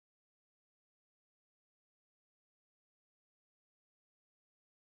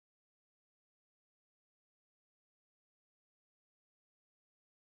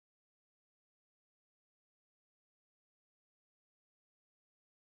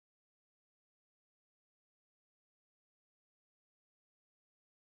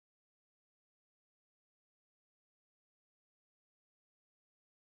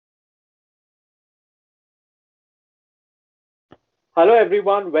Hello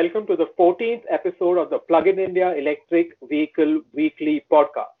everyone, welcome to the 14th episode of the Plug in India Electric Vehicle Weekly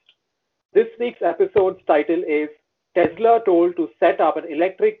podcast. This week's episode's title is Tesla told to set up an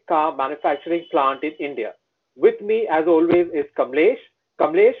electric car manufacturing plant in India. With me, as always, is Kamlesh.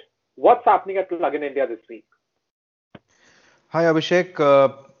 Kamlesh, what's happening at Plug in India this week? Hi Abhishek.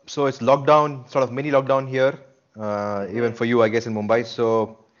 So it's lockdown, sort of mini lockdown here, even for you, I guess, in Mumbai.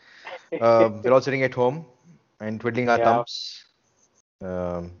 So we're all sitting at home and twiddling our Yeah. thumbs.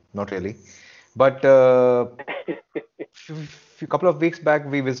 Not really, but couple of weeks back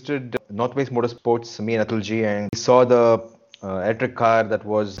we visited Northways Motorsports, me and Atulji, and we saw the electric car that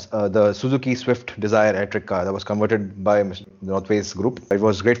was the Suzuki Swift Desire electric car that was converted by the Northways Group. It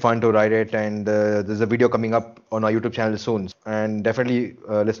was great fun to ride it, and there's a video coming up on our YouTube channel soon. And definitely,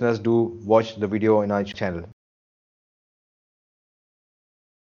 listeners, do watch the video in our channel.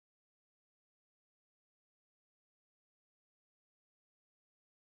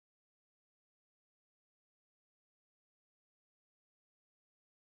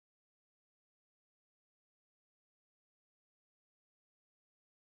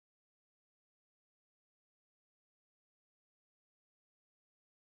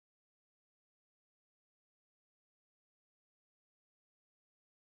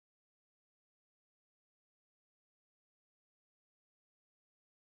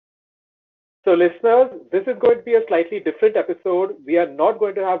 So, listeners, this is going to be a slightly different episode. We are not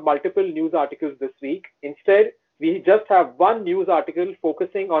going to have multiple news articles this week. Instead, we just have one news article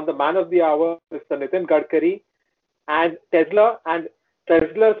focusing on the man of the hour, Mr. Nitin Gadkari, and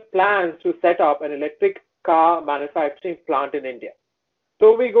Tesla's plans to set up an electric car manufacturing plant in India.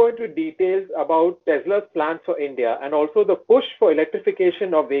 So we go into details about Tesla's plans for India and also the push for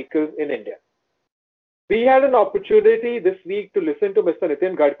electrification of vehicles in India. We had an opportunity this week to listen to Mr.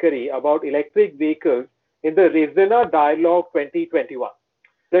 Nitin Gadkari about electric vehicles in the Resina Dialogue 2021.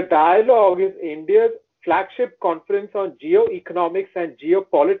 The dialogue is India's flagship conference on geoeconomics and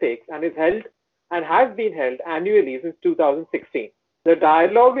geopolitics and is held and has been held annually since 2016. The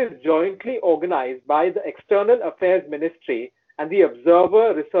dialogue is jointly organized by the External Affairs Ministry and the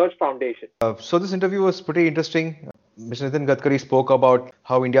Observer Research Foundation. So this interview was pretty interesting. Mr. Nitin Gadkari spoke about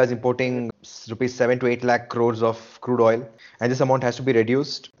how India is importing rupees 7 to 8 lakh crores of crude oil, and this amount has to be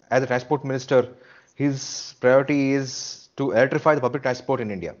reduced. As a transport minister, his priority is to electrify the public transport in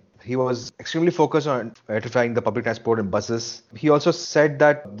India. He was extremely focused on electrifying the public transport and buses. He also said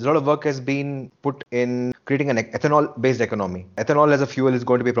that a lot of work has been put in creating an ethanol-based economy. Ethanol as a fuel is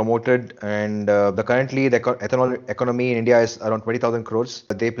going to be promoted, and currently the ethanol economy in India is around 20,000 crores.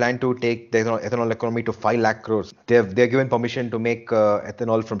 They plan to take the ethanol economy to 5 lakh crores. They're given permission to make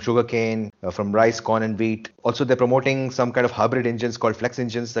ethanol from sugarcane, from rice, corn, and wheat. Also, they're promoting some kind of hybrid engines called flex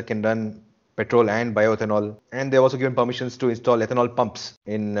engines that can run petrol and bioethanol, and they've also given permissions to install ethanol pumps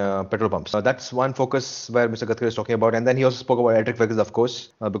in petrol pumps. That's one focus where Mr. Gadkari is talking about, and then he also spoke about electric vehicles, of course,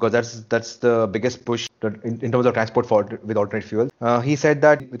 because that's the biggest push in terms of transport with alternate fuel. He said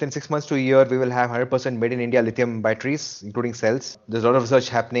that within 6 months to a year, we will have 100% made in India lithium batteries, including cells. There's a lot of research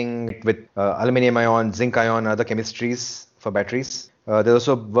happening with aluminium ion, zinc ion, and other chemistries for batteries. There's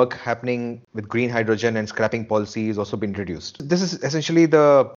also work happening with green hydrogen, and scrapping policy is also been introduced. This is essentially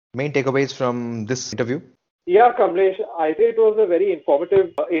the main takeaways from this interview. Yeah, Kamlesh, I think it was a very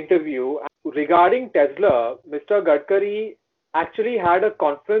informative interview. Regarding Tesla, Mr. Gadkari actually had a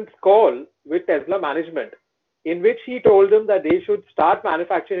conference call with Tesla management in which he told them that they should start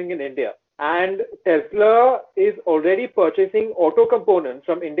manufacturing in India. And Tesla is already purchasing auto components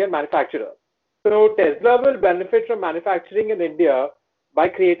from Indian manufacturers. So Tesla will benefit from manufacturing in India by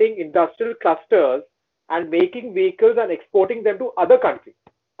creating industrial clusters and making vehicles and exporting them to other countries.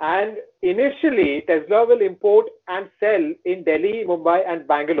 And initially, Tesla will import and sell in Delhi, Mumbai, and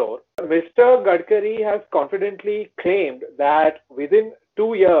Bangalore. Mr. Gadkari has confidently claimed that within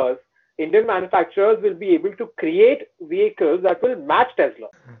 2 years, Indian manufacturers will be able to create vehicles that will match Tesla.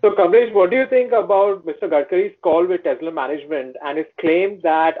 So, Kamlesh, what do you think about Mr. Gadkari's call with Tesla management and his claim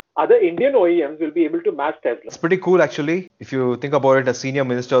that other Indian OEMs will be able to match Tesla? It's pretty cool, actually. If you think about it, a senior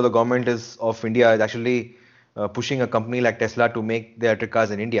minister of the government of India is actually pushing a company like Tesla to make the electric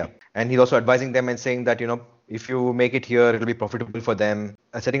cars in India. And he's also advising them and saying that, if you make it here, it'll be profitable for them.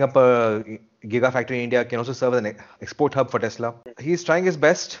 Setting up a gigafactory in India can also serve as an export hub for Tesla. He's trying his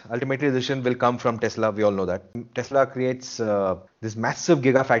best. Ultimately, the decision will come from Tesla. We all know that. Tesla creates these massive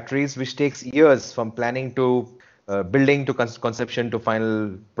gigafactories, which takes years from planning to building to conception to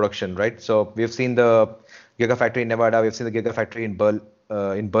final production, right? So we've seen the gigafactory in Nevada. We've seen the gigafactory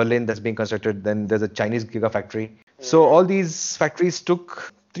in Berlin that's being constructed. Then there's a Chinese gigafactory. So all these factories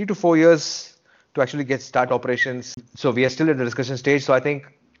took 3 to 4 years to actually get start operations. So we are still in the discussion stage. So I think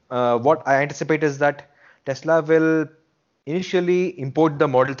what I anticipate is that Tesla will initially import the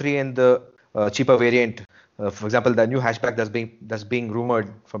Model 3 and the cheaper variant. For example, the new hatchback that's being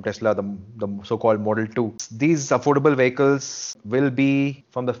rumored from Tesla, the so-called Model 2. These affordable vehicles will be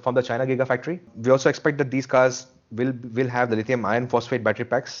from the China Gigafactory. We also expect that these cars will have the lithium iron phosphate battery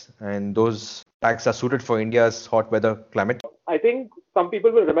packs, and those packs are suited for India's hot weather climate. I think some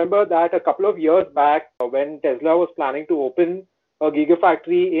people will remember that a couple of years back, when Tesla was planning to open a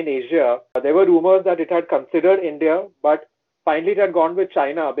gigafactory in Asia, there were rumors that it had considered India, but finally it had gone with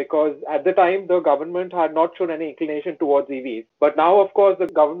China because at the time the government had not shown any inclination towards EVs. But now, of course, the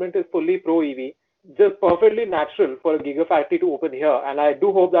government is fully pro EV. Just perfectly natural for a gigafactory to open here, and I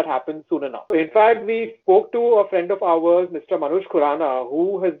do hope that happens soon enough. In fact, we spoke to a friend of ours, Mr. Manoj Khurana,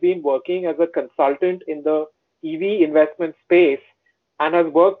 who has been working as a consultant in the EV investment space and has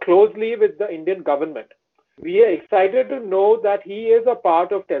worked closely with the Indian government. We are excited to know that he is a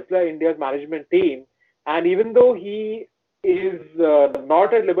part of Tesla India's management team, and even though he is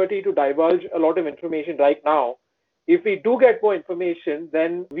not at liberty to divulge a lot of information right now, if we do get more information,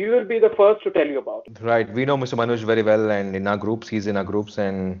 then we will be the first to tell you about it. Right. We know Mr. Manoj very well, and in our groups, he's in our groups,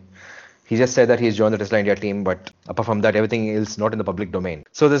 and he just said that he's joined the Tesla India team, but apart from that, everything is not in the public domain.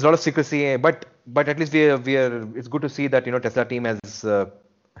 So there's a lot of secrecy, but at least we are. It's good to see that Tesla team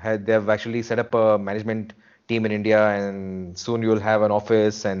they've actually set up a management team in India, and soon you'll have an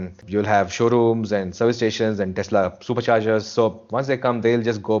office and you'll have showrooms and service stations and Tesla superchargers. So once they come, they'll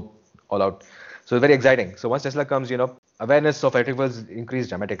just go all out. So it's very exciting. So once Tesla comes, awareness of electric vehicles increase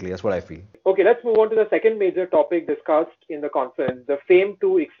dramatically. That's what I feel. Okay, let's move on to the second major topic discussed in the conference, the FAME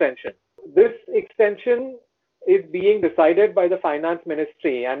 2 extension. This extension is being decided by the Finance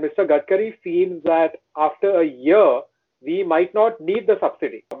Ministry, and Mr. Gadkari feels that after a year, we might not need the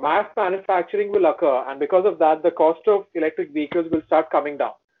subsidy. Mass manufacturing will occur, and because of that, the cost of electric vehicles will start coming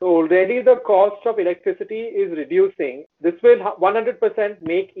down. So already the cost of electricity is reducing. This will 100%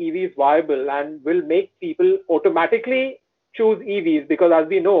 make EVs viable and will make people automatically choose EVs because, as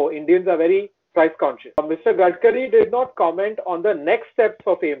we know, Indians are very price conscious. Mr. Gadkari did not comment on the next steps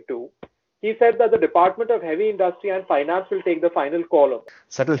for FAME 2. He said that the Department of Heavy Industry and Finance will take the final call on it.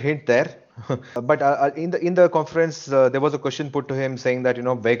 Subtle hint there. But in the conference, there was a question put to him saying that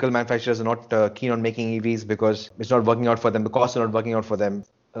vehicle manufacturers are not keen on making EVs because it's not working out for them. The costs are not working out for them.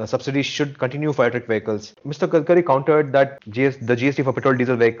 Subsidies should continue for electric vehicles. Mr. Gadkari countered that the GST for petrol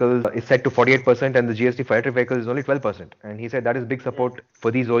diesel vehicles is set to 48% and the GST for electric vehicles is only 12%. And he said that is big support for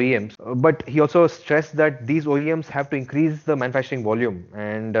these OEMs. But he also stressed that these OEMs have to increase the manufacturing volume.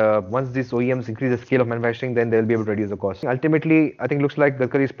 And once these OEMs increase the scale of manufacturing, then they'll be able to reduce the cost. Ultimately, I think it looks like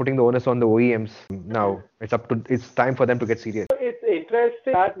Gadkari is putting the onus on the OEMs now. It's time for them to get serious. It's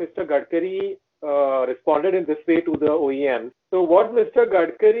interesting that Mr. Gadkari responded in this way to the OEMs. So what Mr.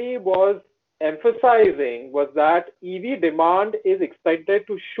 Gadkari was emphasizing was that EV demand is expected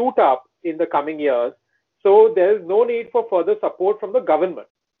to shoot up in the coming years. So there is no need for further support from the government.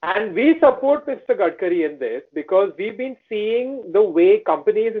 And we support Mr. Gadkari in this because we've been seeing the way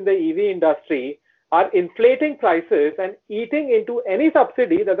companies in the EV industry are inflating prices and eating into any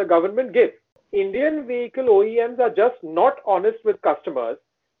subsidy that the government gives. Indian vehicle OEMs are just not honest with customers.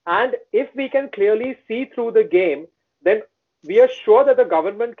 And if we can clearly see through the game, then we are sure that the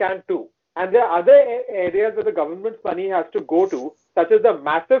government can too. And there are other areas where the government's money has to go to, such as the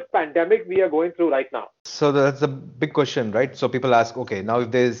massive pandemic we are going through right now. So that's a big question, right? So people ask, okay, now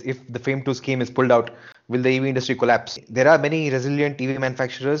if the FAME 2 scheme is pulled out, will the EV industry collapse? There are many resilient EV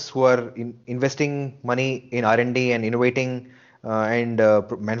manufacturers who are investing money in R&D and innovating and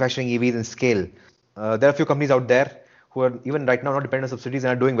manufacturing EVs in scale. There are a few companies out there who are even right now not dependent on subsidies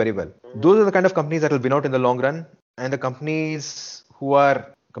and are doing very well. Those are the kind of companies that will win out in the long run. And the companies who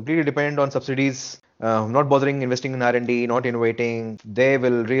are completely dependent on subsidies, not bothering investing in R&D, not innovating, they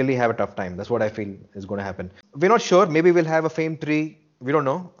will really have a tough time. That's what I feel is going to happen. We're not sure. Maybe we'll have a FAME 3. We don't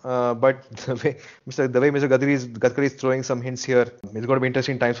know. But the way Mr. Gadkari is throwing some hints here, it's going to be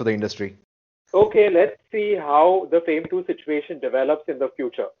interesting times for the industry. Okay, let's see how the FAME 2 situation develops in the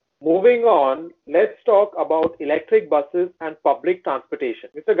future. Moving on, let's talk about electric buses and public transportation.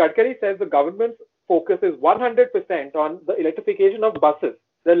 Mr. Gadkari says the government's focus is 100% on the electrification of buses.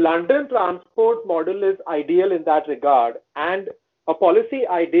 The London transport model is ideal in that regard, and a policy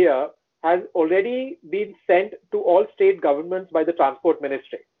idea has already been sent to all state governments by the Transport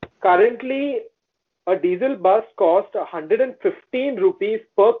Ministry. Currently, a diesel bus costs 115 rupees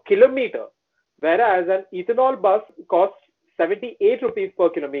per kilometer, whereas an ethanol bus costs 78 rupees per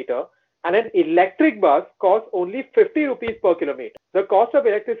kilometer. and an electric bus costs only 50 rupees per kilometer. The cost of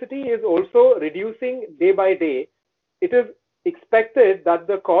electricity is also reducing day by day. It is expected that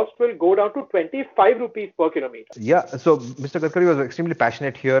the cost will go down to 25 rupees per kilometer. Yeah, so Mr. Gadkari was extremely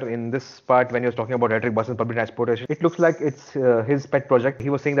passionate here in this part when he was talking about electric buses and public transportation. It looks like it's his pet project.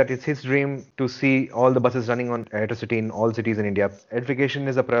 He was saying that it's his dream to see all the buses running on electricity in all cities in India. Electrification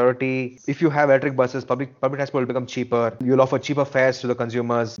is a priority. If you have electric buses, public transport will become cheaper. You'll offer cheaper fares to the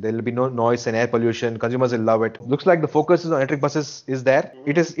consumers. There will be no noise and air pollution. Consumers will love it. Looks like the focus on electric buses is there.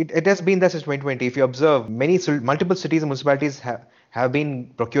 It has been there since 2020. If you observe, multiple cities and municipalities have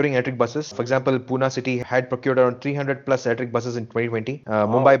been procuring electric buses. For example, Pune city had procured around 300 plus electric buses in 2020.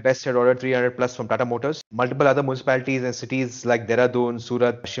 Mumbai Best had ordered 300 plus from Tata Motors. Multiple other municipalities and cities like Dehradun,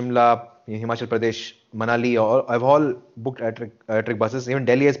 Surat, Shimla, Himachal Pradesh, Manali, have all booked electric buses. Even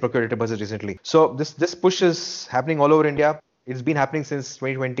Delhi has procured electric buses recently. So this push is happening all over India. It's been happening since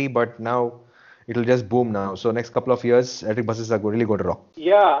 2020, but now it'll just boom now. So next couple of years, electric buses are really going to rock.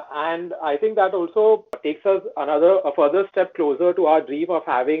 Yeah, and I think that also takes us a further step closer to our dream of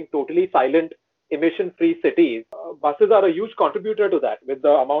having totally silent, emission-free cities. Buses are a huge contributor to that with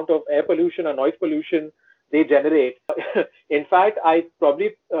the amount of air pollution and noise pollution they generate. In fact, I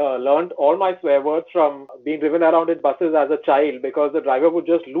probably learned all my swear words from being driven around in buses as a child, because the driver would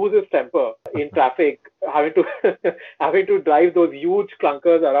just lose his temper in traffic, having to drive those huge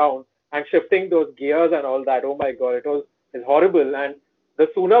clunkers around and shifting those gears and all that. Oh my God, it's horrible. And the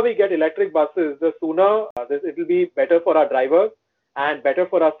sooner we get electric buses, the sooner it will be better for our drivers and better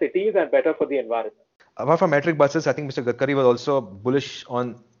for our cities and better for the environment. Apart from electric buses, I think Mr. Gadkari was also bullish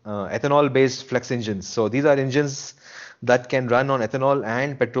on ethanol-based flex engines. So these are engines that can run on ethanol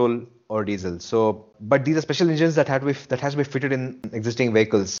and petrol or diesel. So, but these are special engines that has to be fitted in existing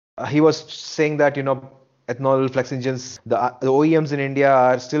vehicles. He was saying that ethanol flex engines, the OEMs in India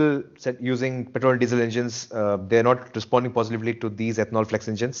are still using petrol and diesel engines. They're not responding positively to these ethanol flex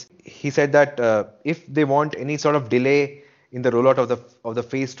engines. He said that if they want any sort of delay in the rollout of the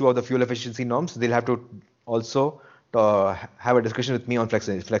phase 2 of the fuel efficiency norms, they'll have to also have a discussion with me on flex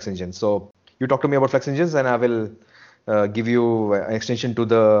engines. So you talk to me about flex engines, and I will give you an extension to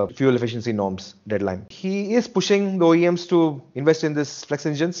the fuel efficiency norms deadline. He is pushing the OEMs to invest in this flex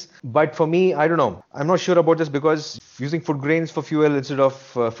engines, but for me, I don't know. I'm not sure about this, because using food grains for fuel instead of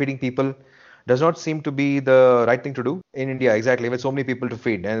feeding people does not seem to be the right thing to do in India, exactly, with so many people to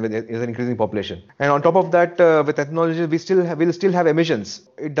feed and with an increasing population. And on top of that, with technology, we'll still have emissions.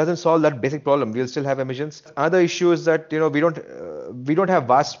 It doesn't solve that basic problem. We'll still have emissions. Another issue is that we don't have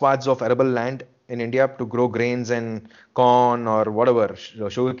vast swaths of arable land in India to grow grains and corn or whatever,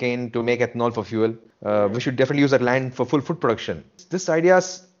 sugarcane, to make ethanol for fuel. We should definitely use that land for full food production. This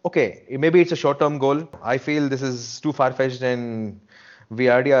idea's okay. Maybe it's a short-term goal. I feel this is too far-fetched, and we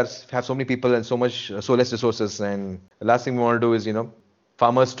already have so many people and so less resources, and the last thing we want to do is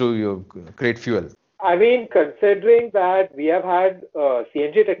farmers to create fuel. I mean, considering that we have had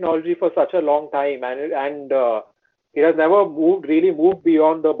CNG technology for such a long time, and it has never really moved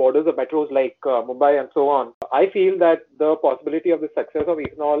beyond the borders of metros like Mumbai and so on, I feel that the possibility of the success of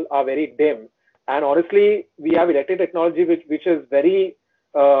ethanol are very dim. And honestly, we have electric technology which has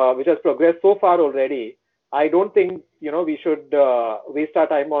progressed so far already. I don't think we should waste our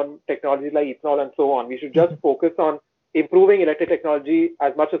time on technologies like ethanol and so on. We should just focus on improving electric technology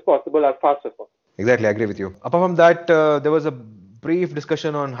as much as possible, as fast as possible. Exactly, I agree with you. Apart from that, there was a brief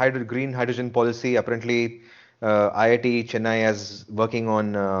discussion on green hydrogen policy. Apparently, IIT Chennai is working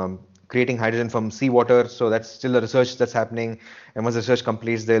on creating hydrogen from seawater. So that's still the research that's happening. And once the research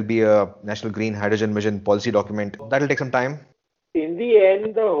completes, there'll be a National Green Hydrogen Mission policy document. That'll take some time. In the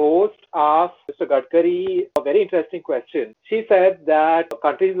end, the host asked Mr. Gadkari a very interesting question. She said that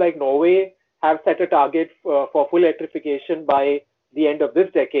countries like Norway have set a target for full electrification by the end of this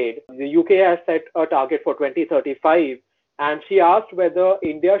decade. The UK has set a target for 2035, and she asked whether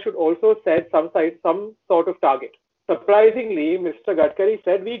India should also set some sort of target. Surprisingly, Mr. Gadkari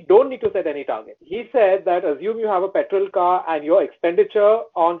said we don't need to set any target. He said that assume you have a petrol car and your expenditure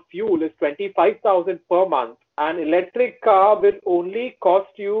on fuel is 25,000 per month. An electric car will only cost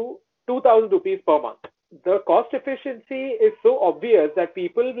you 2,000 rupees per month. The cost efficiency is so obvious that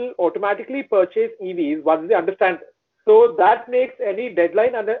people will automatically purchase EVs once they understand this. So that makes any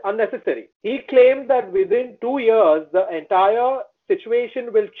deadline unnecessary. He claimed that within 2 years, the entire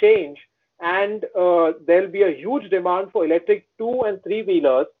situation will change, and there'll be a huge demand for electric 2 and 3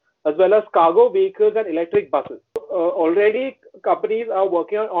 wheelers, as well as cargo vehicles and electric buses. Already companies are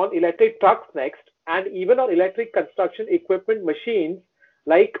working on electric trucks next, and even on electric construction equipment machines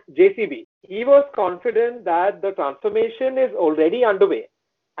like JCB. He was confident that the transformation is already underway,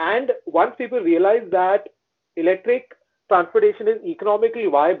 And once people realize that electric transportation is economically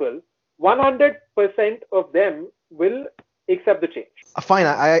viable, 100% of them will accept the change. Fine,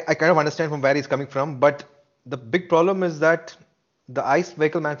 I kind of understand from where he's coming from, but the big problem is that the ICE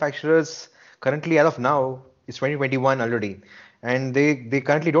vehicle manufacturers currently, as of now, it's 2021 already, and they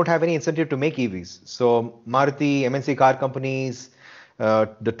currently don't have any incentive to make EVs. So Maruti, MNC car companies,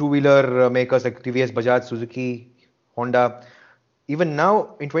 the two-wheeler makers like TVS, Bajaj, Suzuki, Honda, even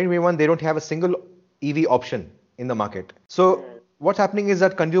now in 2021 they don't have a single EV option in the market. So what's happening is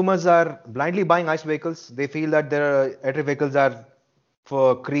that consumers are blindly buying ICE vehicles. They feel that their electric vehicles are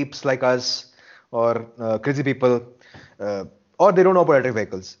for creeps like us or crazy people, or they don't know about electric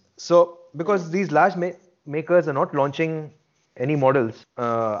vehicles. So because these large makers are not launching any models,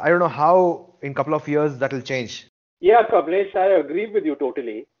 I don't know how in couple of years that will change. Yeah, Kamlesh, I agree with you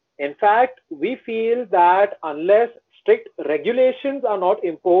totally. In fact, we feel that unless strict regulations are not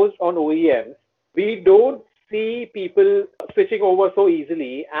imposed on OEMs, we don't see people switching over so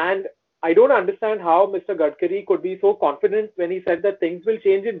easily. And I don't understand how Mr. Gadkari could be so confident when he said that things will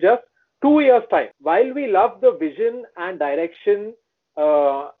change in just 2 years' time. While we love the vision and direction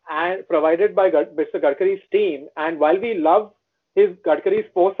and provided by Mr. Gadkari's team, and while we love his Gadkari's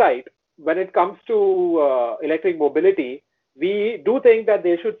foresight when it comes to electric mobility, we do think that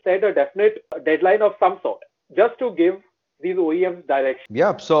they should set a definite deadline of some sort just to give these OEMs direction.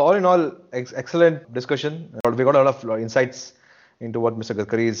 Yeah, so all in all, excellent discussion. We got a lot of insights into what Mr.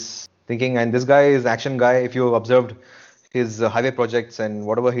 Gadkari is thinking, and this guy is action guy. If you observed his highway projects and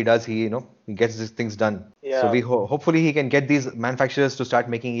whatever he does, he gets these things done. Yeah. So we hopefully he can get these manufacturers to start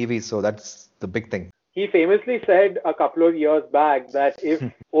making EVs. So that's the big thing. He famously said a couple of years back that if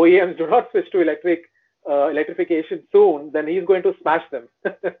OEMs do not switch to electrification soon, then he's going to smash them.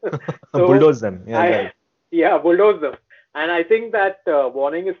 So, bulldoze them. Yeah, bulldoze them. And I think that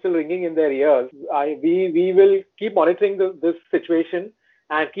warning is still ringing in their ears. We will keep monitoring this situation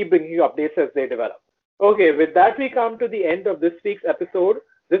and keep bringing you updates as they develop. Okay, with that we come to the end of this week's episode.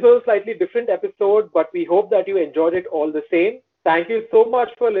 This was a slightly different episode, but we hope that you enjoyed it all the same. Thank you so much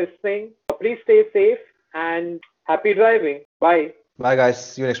for listening. Please stay safe and happy driving. Bye. Bye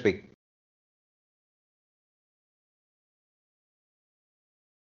guys. See you next week.